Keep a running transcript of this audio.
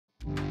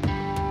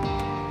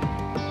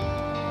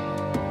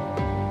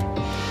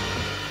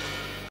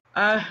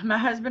My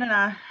husband and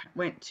I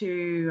went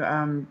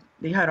to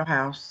the Huddle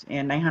House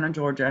in Nahunta,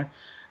 Georgia.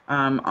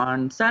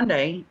 On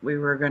Sunday, we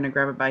were going to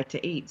grab a bite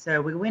to eat.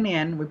 So we went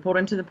in, we pulled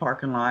into the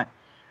parking lot.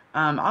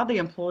 All the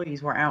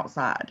employees were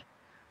outside.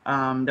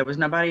 There was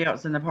nobody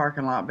else in the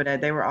parking lot,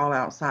 but they were all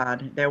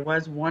outside. There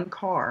was one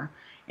car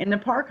in the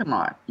parking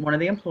lot. One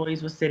of the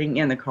employees was sitting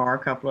in the car. A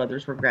couple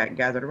others were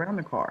gathered around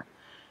the car.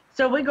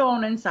 So we go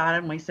on inside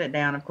and we sit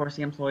down. Of course,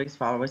 the employees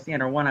follow us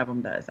in, or one of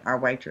them does, our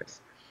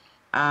waitress.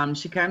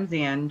 She comes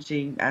in,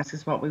 she asks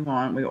us what we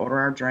want. We order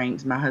our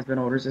drinks. My husband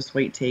orders a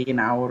sweet tea, and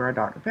I order a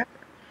Dr.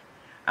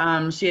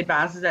 Pepper. She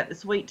advises that the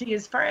sweet tea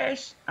is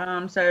fresh.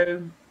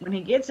 So when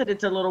he gets it,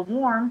 it's a little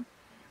warm.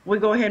 We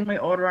go ahead and we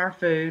order our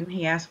food.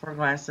 He asks for a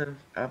glass of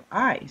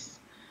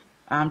ice.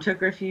 Took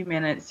her a few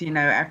minutes,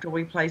 after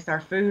we placed our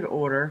food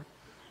order.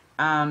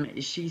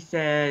 She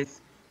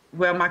says,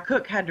 well, my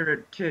cook had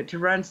to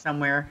run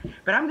somewhere,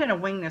 but I'm going to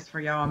wing this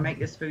for y'all and make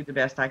this food the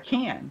best I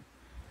can.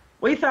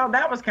 We thought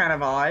that was kind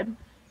of odd,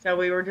 so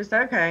we were just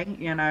okay.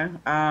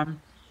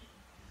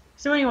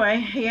 So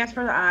anyway, he asked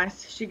for the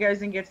ice. She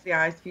goes and gets the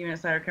ice. A few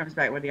minutes later, comes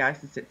back with the ice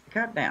and sits the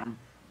cup down.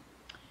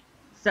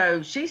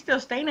 So she's still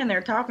standing there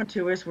talking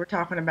to us. We're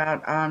talking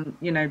about,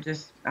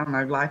 just, I don't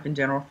know, life in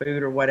general,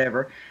 food or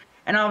whatever.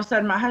 And all of a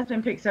sudden, my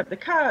husband picks up the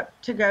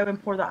cup to go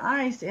and pour the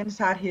ice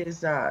inside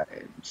his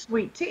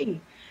sweet tea.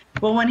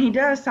 Well, when he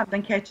does,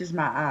 something catches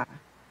my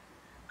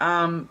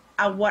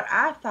eye. What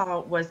I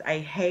thought was a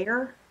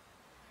hair,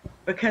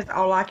 because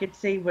all I could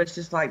see was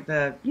just like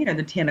the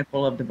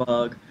tentacle of the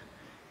bug.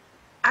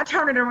 I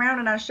turn it around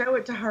and I show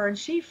it to her, and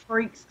she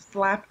freaks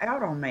slap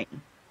out on me.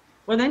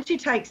 Well, then she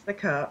takes the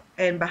cup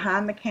and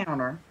behind the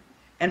counter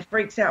and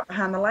freaks out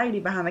behind the lady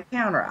behind the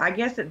counter. I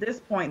guess at this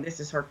point, this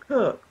is her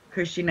cook,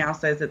 because she now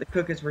says that the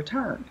cook is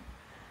returned.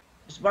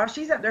 While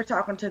she's up there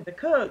talking to the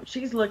cook,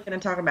 she's looking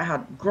and talking about how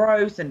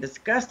gross and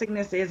disgusting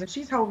this is, and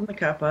she's holding the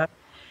cup up,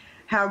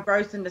 how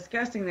gross and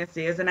disgusting this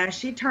is. And as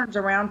she turns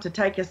around to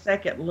take a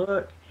second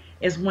look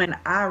is when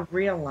I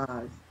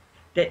realized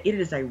that it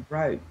is a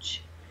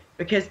roach,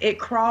 because it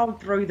crawled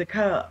through the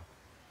cup.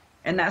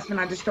 And that's when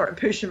I just started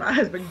pushing my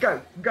husband,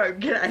 go,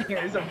 get out of here.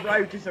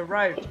 It's a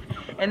roach.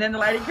 And then the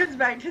lady comes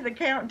back to the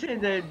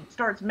counter,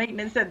 starts meeting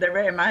and said they're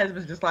ready. And my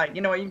husband's just like,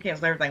 you know what, you can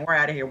cancel everything. We're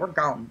out of here. We're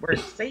gone.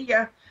 See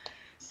ya.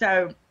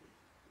 So,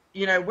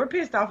 we're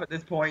pissed off at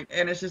this point,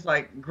 and it's just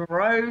like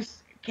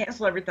gross,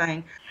 cancel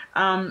everything.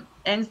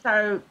 And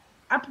so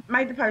I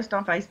made the post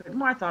on Facebook. The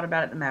more I thought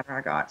about it, the madder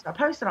I got. So I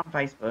posted on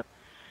Facebook.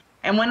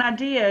 And when I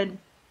did,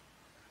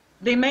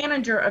 the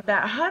manager of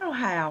that Huddle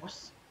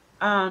House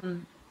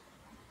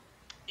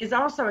is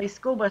also a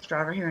school bus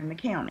driver here in the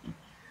county.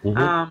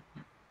 Mm-hmm.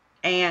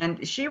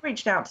 And she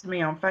reached out to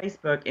me on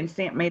Facebook and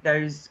sent me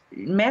those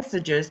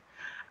messages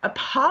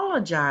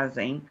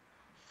apologizing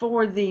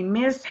for the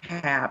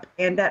mishap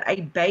and that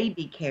a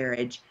baby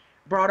carriage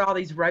brought all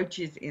these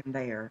roaches in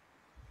there.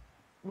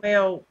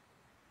 Well,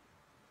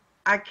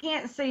 I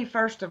can't see,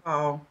 first of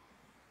all,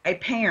 a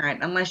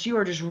parent, unless you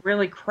are just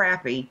really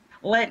crappy,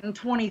 letting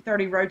 20,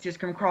 30 roaches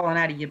come crawling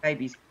out of your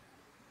baby's,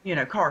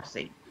 car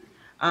seat.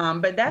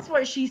 But that's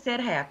what she said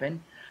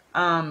happened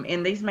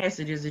in these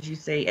messages that you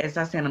see as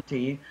I sent them to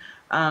you.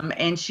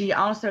 And she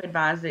also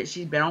advised that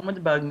she's been on with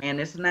the bug man,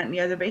 this and that and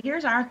the other. But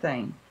here's our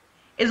thing,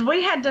 is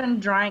we had done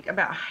drank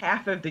about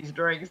half of these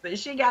drinks that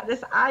she got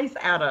this ice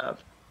out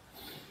of.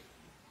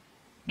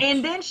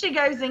 And then she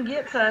goes and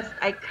gets us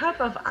a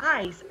cup of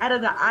ice out of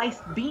the ice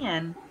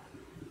bin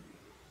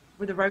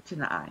with a roach in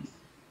the ice.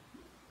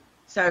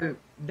 So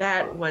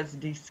that was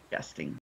disgusting.